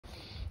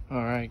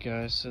Alright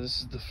guys, so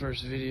this is the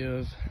first video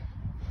of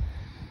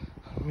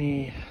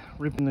me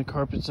ripping the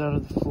carpets out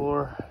of the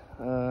floor,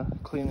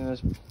 cleaning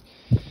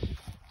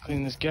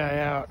this guy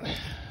out.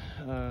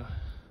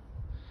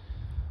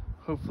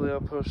 Hopefully I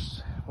will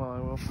post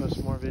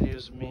more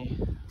videos of me,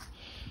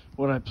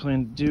 what I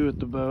plan to do with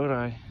the boat.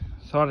 I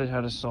thought it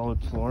had a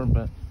solid floor,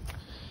 but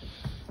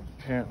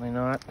apparently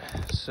not.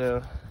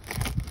 So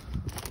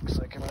looks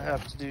like I'm gonna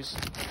have to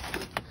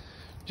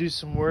do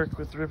some work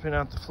with ripping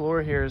out the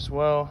floor here as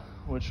well,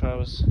 which I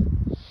was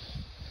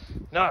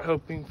not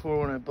hoping for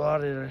when I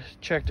bought it. I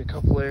checked a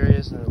couple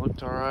areas and it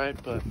looked alright,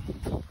 but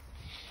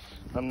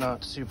I'm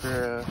not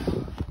super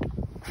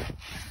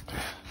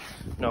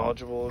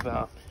knowledgeable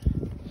about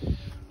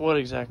what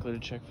exactly to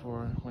check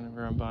for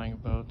whenever I'm buying a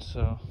boat.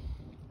 So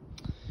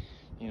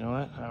you know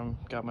what,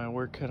 I've got my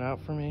work cut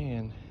out for me,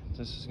 and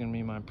this is gonna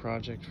be my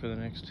project for the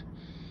next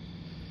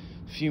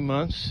few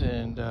months,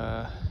 and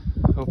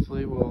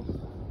hopefully we'll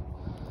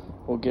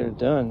get it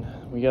done.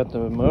 We got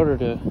the motor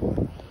to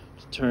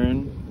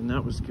turn, and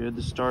that was good.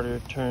 The starter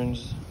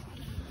turns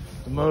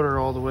the motor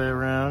all the way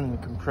around, and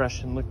the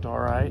compression looked all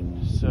right,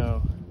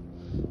 so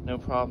no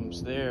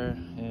problems there.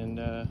 And